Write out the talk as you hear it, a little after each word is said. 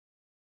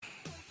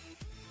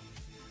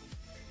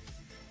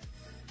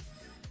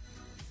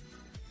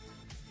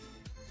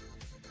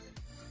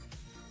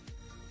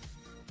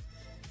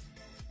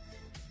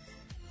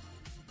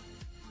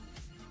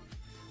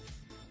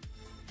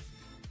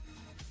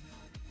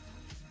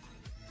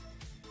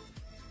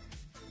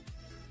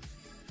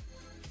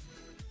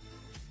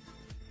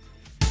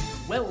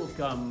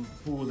Welcome,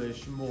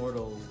 foolish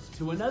mortals,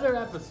 to another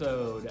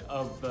episode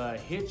of the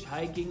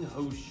Hitchhiking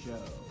Host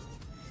Show.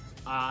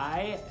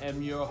 I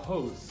am your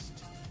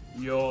host,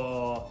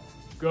 your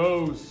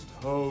ghost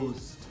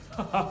host,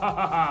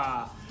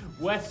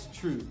 Wes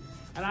Truth,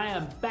 and I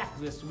am back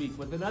this week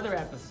with another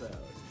episode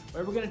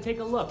where we're going to take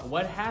a look at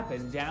what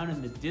happened down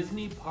in the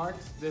Disney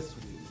parks this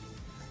week.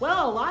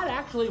 Well, a lot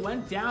actually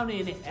went down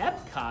in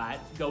Epcot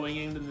going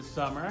into the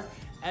summer,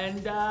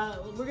 and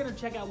we're going to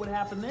check out what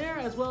happened there,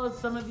 as well as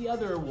some of the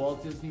other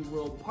Walt Disney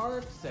World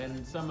parks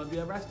and some of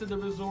the rest of the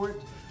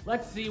resort.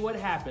 Let's see what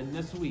happened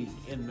this week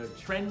in the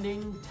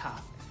trending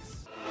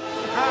topics.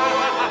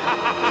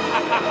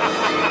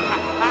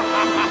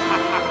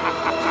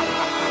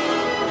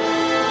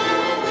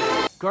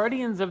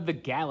 Guardians of the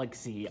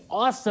Galaxy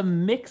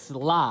Awesome Mix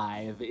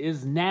Live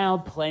is now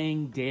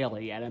playing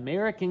daily at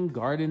American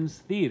Gardens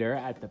Theater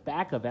at the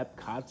back of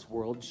Epcot's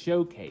World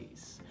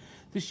Showcase.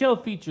 The show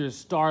features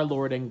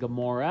Star-Lord and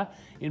Gamora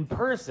in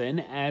person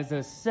as a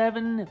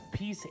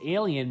 7-piece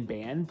alien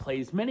band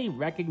plays many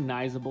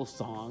recognizable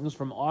songs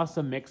from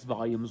Awesome Mix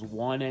Volumes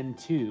 1 and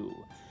 2.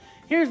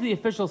 Here's the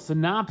official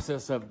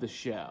synopsis of the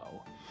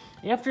show.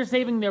 After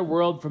saving their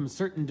world from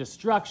certain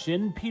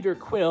destruction, Peter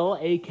Quill,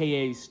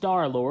 aka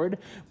Star-Lord,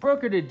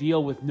 brokered a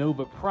deal with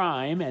Nova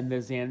Prime and the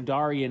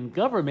Xandarian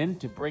government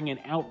to bring an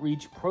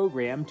outreach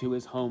program to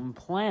his home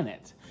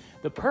planet.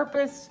 The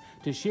purpose?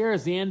 To share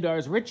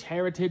Xandar's rich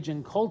heritage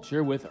and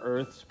culture with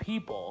Earth's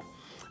people.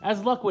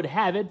 As luck would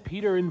have it,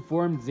 Peter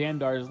informed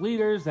Xandar's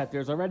leaders that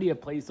there's already a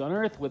place on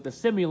Earth with a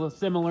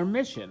similar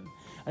mission,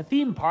 a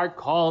theme park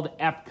called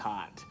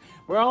Epcot,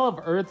 where all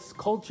of Earth's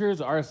cultures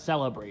are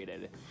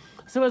celebrated.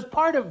 So as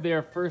part of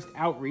their first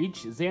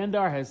outreach,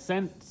 Xandar has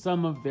sent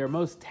some of their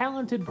most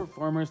talented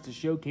performers to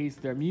showcase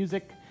their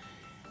music,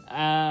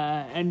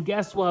 and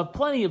guests will have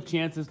plenty of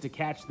chances to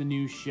catch the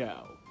new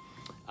show.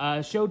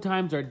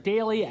 Showtimes are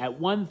daily at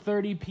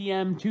 1:30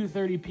 p.m.,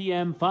 2:30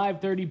 p.m.,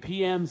 5:30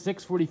 p.m.,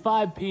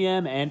 6:45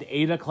 p.m., and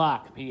 8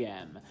 o'clock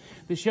p.m.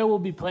 The show will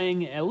be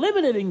playing a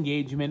limited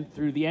engagement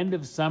through the end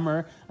of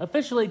summer,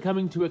 officially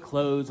coming to a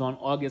close on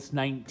August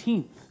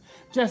 19th,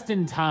 just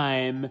in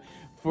time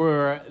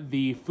for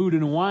the Food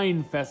and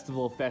Wine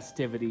Festival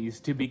festivities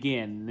to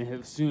begin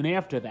soon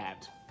after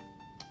that.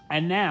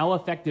 And now,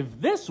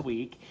 effective this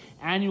week,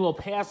 annual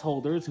pass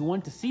holders who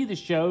want to see the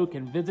show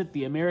can visit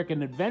the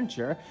American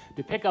Adventure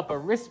to pick up a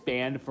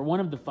wristband for one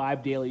of the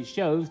 5 daily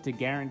shows to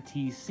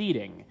guarantee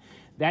seating.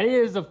 That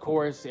is, of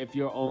course, if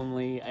you're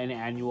only an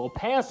annual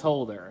pass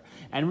holder.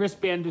 And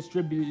wristband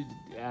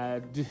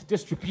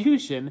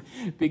distribution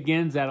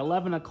begins at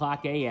 11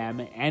 o'clock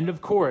a.m. And,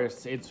 of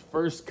course, it's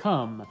first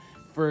come,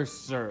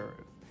 first serve.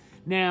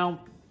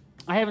 Now,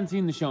 I haven't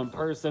seen the show in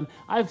person.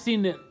 I've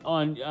seen it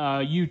on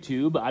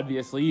YouTube.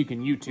 Obviously, you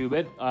can YouTube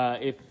it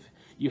if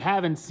you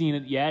haven't seen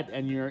it yet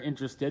and you're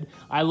interested.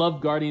 I love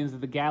Guardians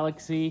of the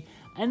Galaxy,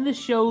 and the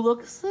show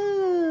looks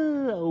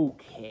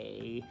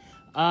okay.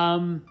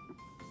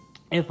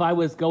 If I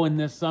was going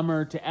this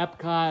summer to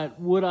Epcot,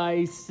 would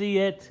I see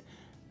it?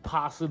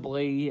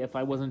 Possibly, if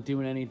I wasn't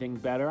doing anything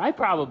better. I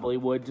probably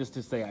would, just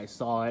to say I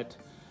saw it.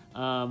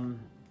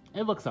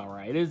 It looks all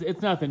right.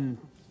 It's nothing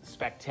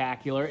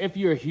spectacular. If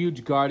you're a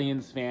huge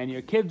Guardians fan,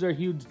 your kids are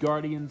huge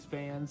Guardians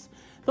fans,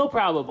 they'll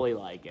probably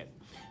like it.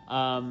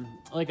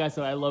 Like I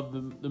said, I love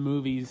the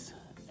movies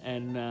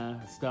and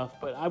stuff,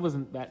 but I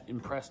wasn't that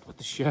impressed with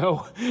the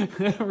show,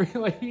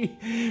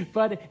 really.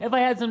 But if I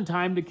had some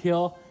time to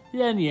kill,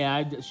 then yeah,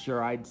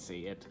 I'd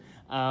see it.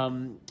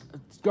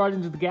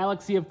 Guardians of the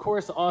Galaxy, of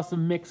course,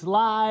 Awesome Mix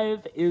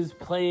Live is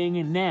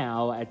playing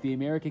now at the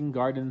American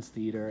Gardens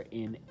Theater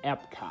in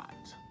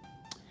Epcot.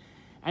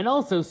 And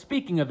also,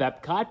 speaking of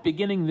Epcot,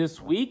 beginning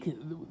this week,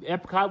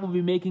 Epcot will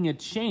be making a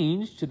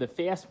change to the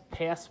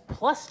Fastpass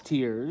Plus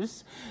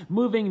tiers,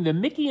 moving the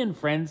Mickey and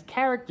Friends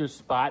Character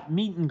Spot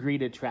meet and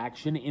greet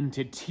attraction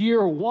into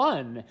Tier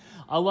 1,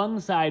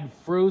 alongside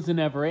Frozen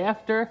Ever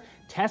After,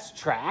 Test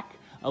Track,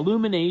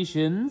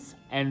 Illuminations,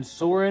 and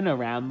Soarin'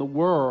 Around the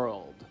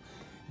World.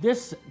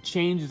 This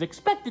change is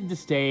expected to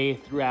stay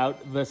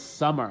throughout the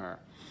summer.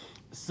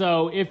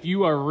 So if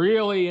you are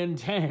really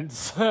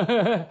intense,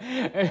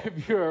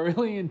 if you're a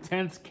really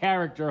intense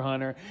character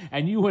hunter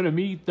and you want to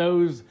meet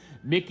those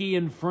Mickey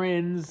and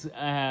Friends,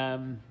 I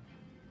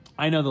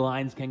know the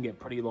lines can get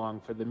pretty long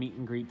for the meet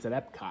and greets at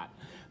Epcot,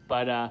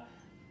 but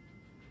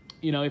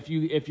you know, if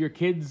your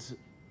kids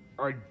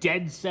are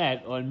dead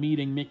set on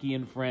meeting Mickey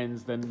and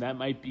Friends, then that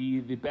might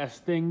be the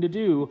best thing to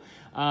do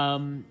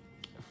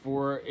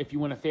for if you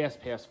want a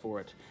fast pass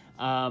for it.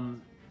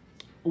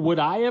 Would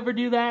I ever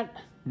do that?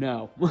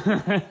 No.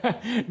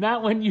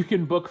 Not when you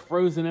can book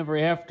Frozen Ever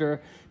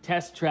After,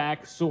 Test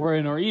Track,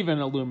 Soarin', or even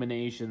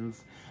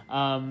Illuminations.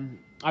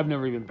 I've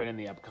never even been in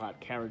the Epcot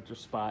character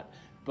spot.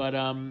 But,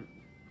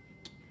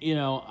 you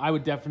know, I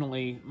would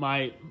definitely...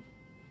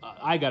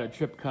 I got a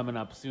trip coming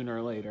up sooner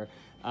or later.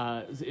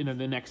 In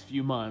the next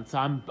few months.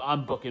 I'm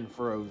booking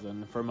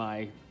Frozen for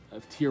my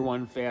Tier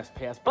 1 Fast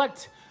Pass.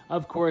 But,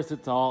 of course,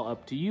 it's all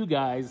up to you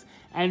guys.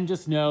 And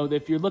just know that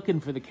if you're looking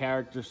for the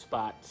character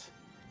spots...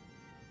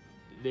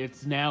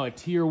 It's now a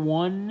Tier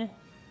 1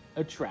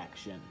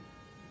 attraction.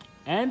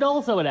 And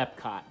also at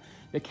Epcot,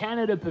 the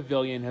Canada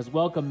Pavilion has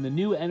welcomed the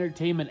new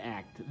entertainment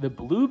act, the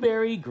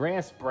Blueberry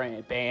Grass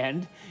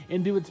Band,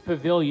 into its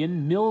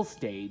pavilion Mill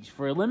Stage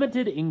for a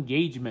limited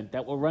engagement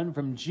that will run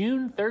from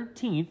June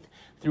 13th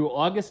through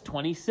August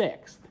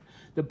 26th.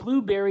 The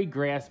Blueberry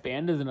Grass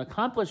Band is an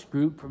accomplished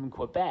group from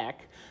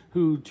Quebec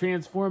who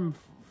transform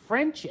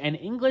French and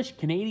English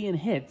Canadian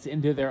hits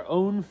into their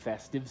own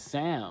festive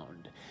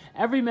sound.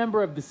 Every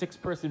member of the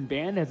six-person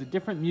band has a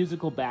different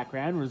musical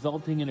background,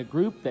 resulting in a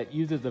group that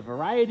uses a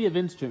variety of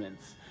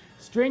instruments: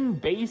 string,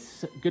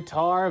 bass,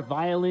 guitar,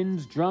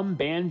 violins, drum,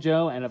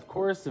 banjo, and of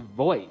course,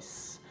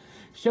 voice.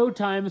 Show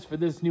times for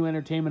this new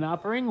entertainment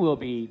offering will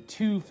be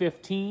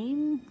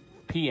 2:15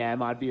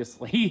 p.m.,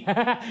 obviously,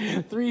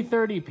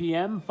 3:30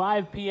 p.m.,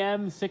 5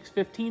 p.m.,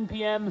 6:15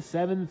 p.m.,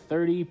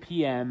 7:30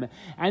 p.m.,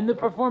 and the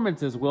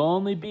performances will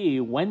only be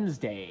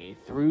Wednesday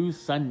through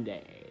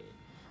Sunday.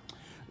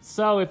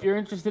 So if you're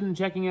interested in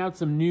checking out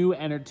some new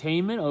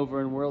entertainment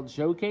over in World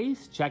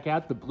Showcase, check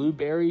out the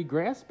Blueberry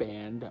Grass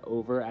Band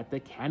over at the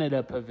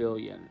Canada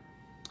Pavilion.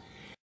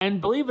 And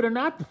believe it or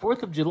not, the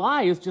 4th of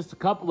July is just a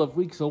couple of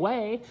weeks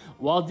away.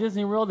 Walt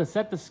Disney World has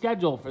set the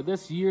schedule for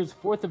this year's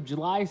 4th of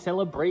July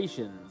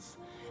celebrations.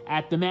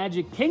 At the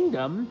Magic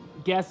Kingdom,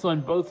 guests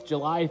on both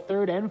July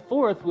 3rd and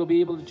 4th will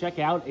be able to check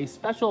out a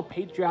special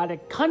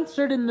patriotic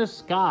Concert in the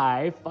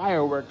Sky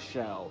fireworks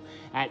show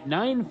at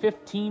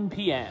 9:15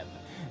 p.m.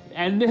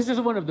 And this is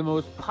one of the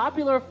most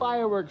popular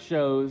fireworks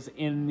shows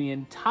in the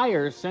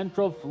entire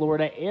Central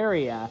Florida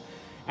area.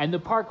 And the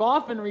park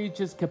often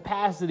reaches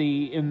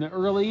capacity in the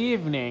early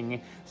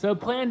evening, so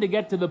plan to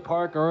get to the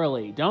park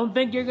early. Don't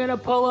think you're going to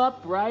pull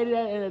up right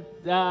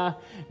at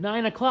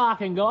 9 o'clock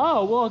and go,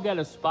 oh, we'll get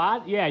a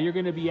spot. Yeah, you're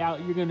going to be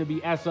out. You're going to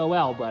be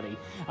SOL, buddy.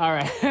 All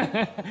right.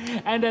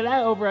 And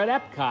over at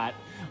Epcot,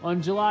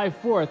 on July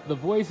 4th, the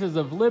Voices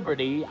of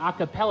Liberty a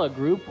cappella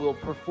group will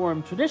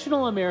perform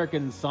traditional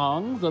American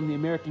songs on the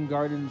American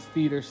Gardens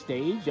Theater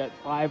stage at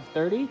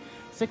 5:30,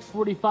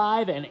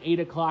 6:45, and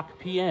 8 o'clock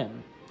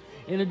p.m.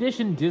 In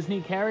addition, Disney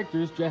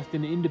characters dressed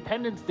in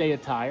Independence Day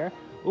attire,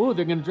 they're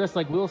going to dress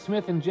like Will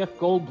Smith and Jeff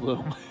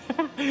Goldblum,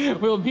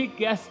 will meet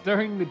guests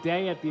during the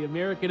day at the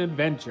American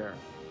Adventure.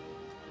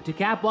 To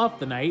cap off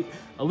the night,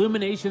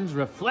 Illumination's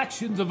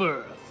Reflections of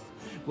Earth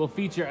will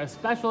feature a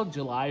special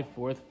July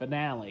 4th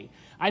finale.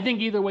 I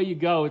think either way you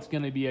go, it's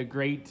going to be a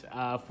great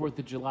 4th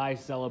of July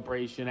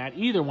celebration at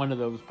either one of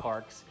those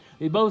parks.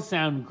 They both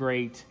sound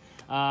great.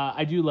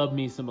 I do love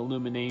me some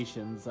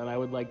Illuminations, and I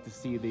would like to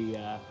see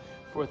the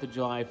 4th of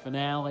July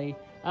finale.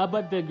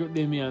 But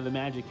the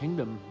Magic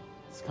Kingdom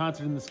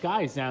Concert in the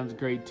Sky sounds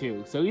great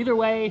too. So either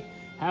way,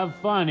 have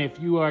fun if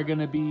you are going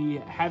to be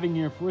having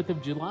your 4th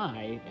of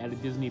July at a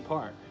Disney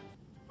park.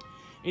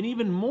 And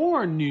even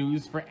more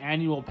news for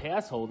annual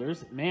pass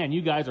holders. Man,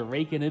 you guys are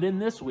raking it in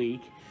this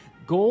week.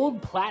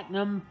 Gold,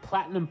 Platinum,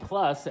 Platinum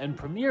Plus, and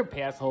Premier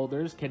pass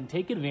holders can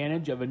take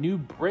advantage of a new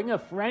Bring a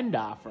Friend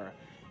offer.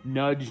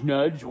 Nudge,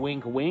 nudge,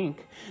 wink,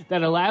 wink,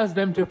 that allows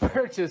them to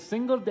purchase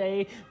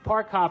single-day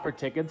park hopper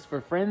tickets for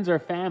friends or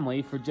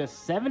family for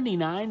just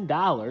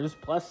 $79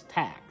 plus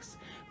tax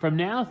from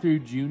now through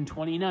June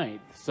 29th.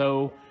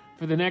 So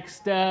for the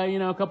next,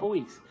 couple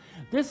weeks.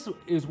 This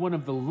is one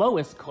of the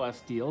lowest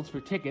cost deals for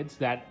tickets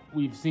that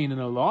we've seen in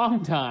a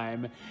long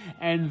time,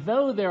 and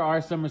though there are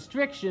some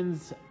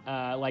restrictions,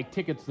 like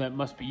tickets that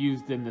must be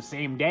used in the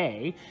same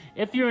day,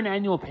 if you're an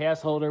annual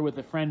pass holder with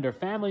a friend or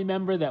family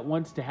member that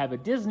wants to have a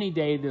Disney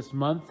day this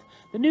month,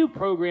 the new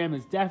program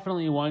is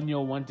definitely one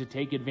you'll want to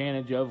take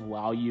advantage of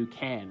while you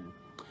can.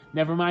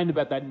 Never mind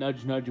about that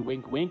nudge, nudge,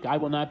 wink, wink. I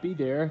will not be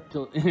there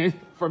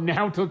from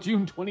now till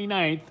June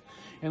 29th,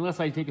 unless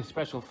I take a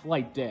special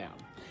flight down.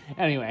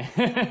 Anyway,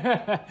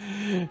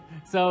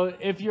 so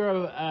if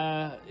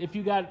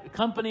you got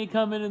company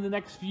coming in the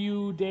next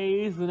few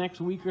days, the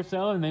next week or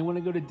so, and they want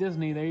to go to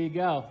Disney, there you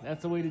go.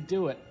 That's the way to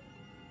do it.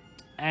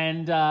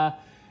 And an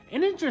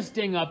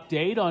interesting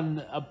update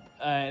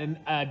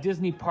on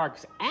Disney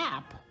Parks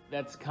app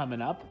that's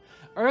coming up.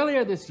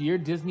 Earlier this year,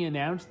 Disney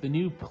announced the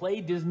new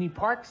Play Disney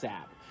Parks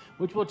app,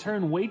 which will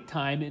turn wait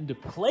time into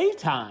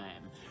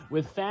playtime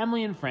with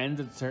family and friends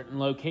at certain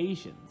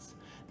locations.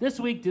 This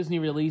week, Disney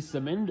released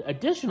some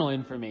additional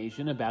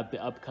information about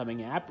the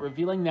upcoming app,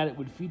 revealing that it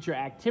would feature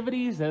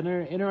activities that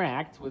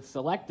interact with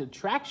select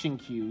attraction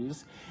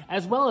queues,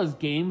 as well as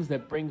games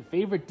that bring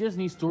favorite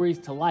Disney stories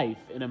to life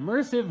in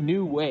immersive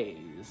new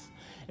ways.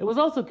 It was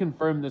also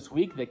confirmed this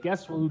week that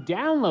guests who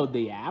download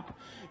the app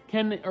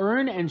can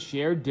earn and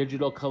share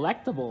digital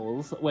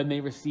collectibles when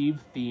they receive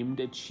themed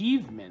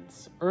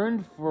achievements,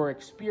 earned for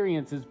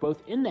experiences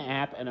both in the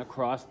app and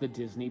across the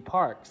Disney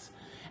parks.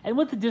 And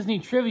with the Disney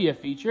Trivia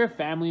feature,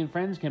 family and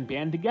friends can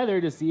band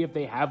together to see if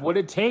they have what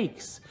it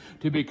takes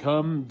to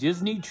become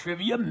Disney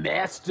Trivia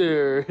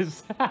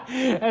Masters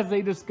as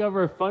they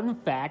discover fun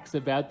facts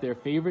about their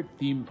favorite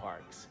theme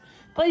parks.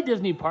 Play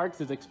Disney Parks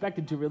is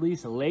expected to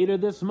release later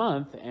this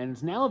month and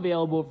is now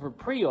available for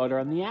pre-order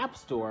on the App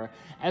Store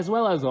as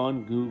well as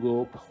on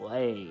Google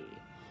Play.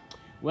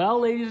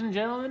 Well, ladies and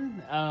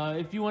gentlemen,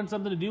 if you want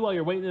something to do while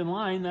you're waiting in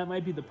line, that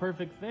might be the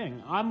perfect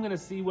thing. I'm going to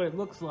see what it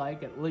looks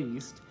like, at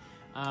least.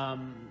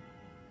 I'm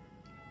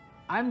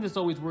just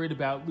always worried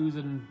about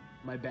losing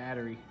my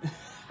battery.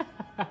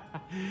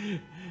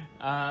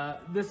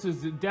 This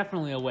is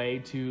definitely a way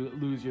to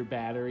lose your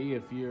battery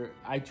if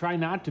I try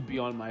not to be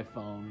on my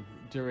phone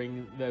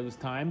during those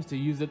times to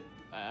use it.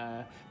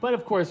 But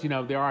of course, you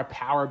know, there are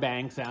power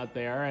banks out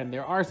there and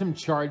there are some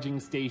charging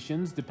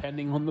stations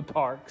depending on the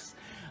parks.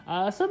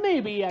 So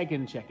maybe I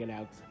can check it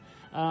out.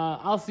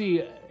 I'll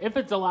see if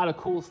it's a lot of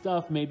cool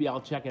stuff. Maybe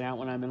I'll check it out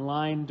when I'm in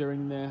line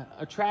during the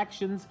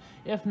attractions.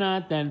 If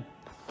not, then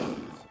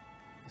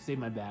save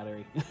my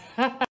battery.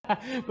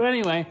 But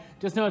anyway,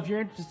 just know if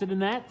you're interested in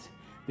that,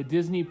 the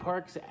Disney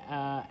Parks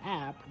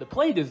app, the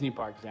Play Disney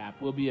Parks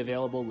app, will be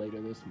available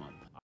later this month.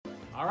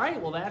 All right,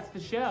 well, that's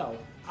the show.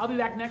 I'll be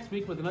back next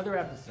week with another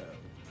episode.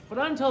 But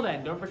until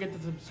then, don't forget to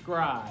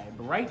subscribe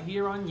right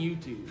here on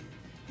YouTube.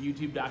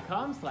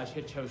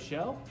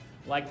 YouTube.com/HitchHostShow.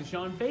 Like the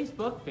show on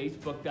Facebook,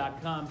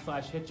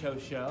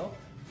 Facebook.com/HitchHostShow.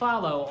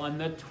 Follow on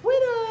the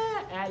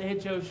Twitter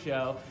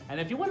 @HitchHostShow. And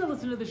if you want to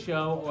listen to the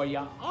show, or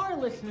you are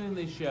listening to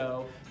the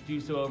show,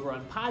 do so over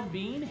on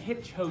Podbean,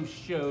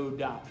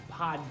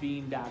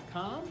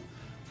 HitchHostShow.podbean.com,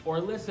 or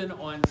listen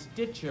on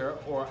Stitcher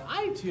or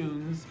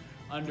iTunes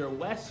under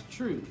West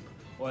Troop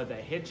or the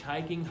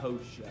HItchHiking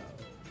Host Show.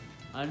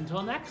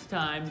 Until next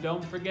time,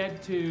 don't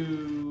forget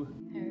to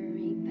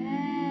hurry back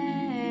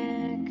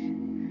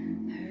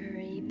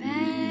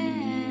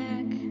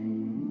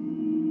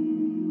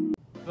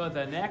for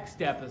the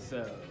next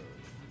episode.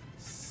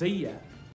 See ya.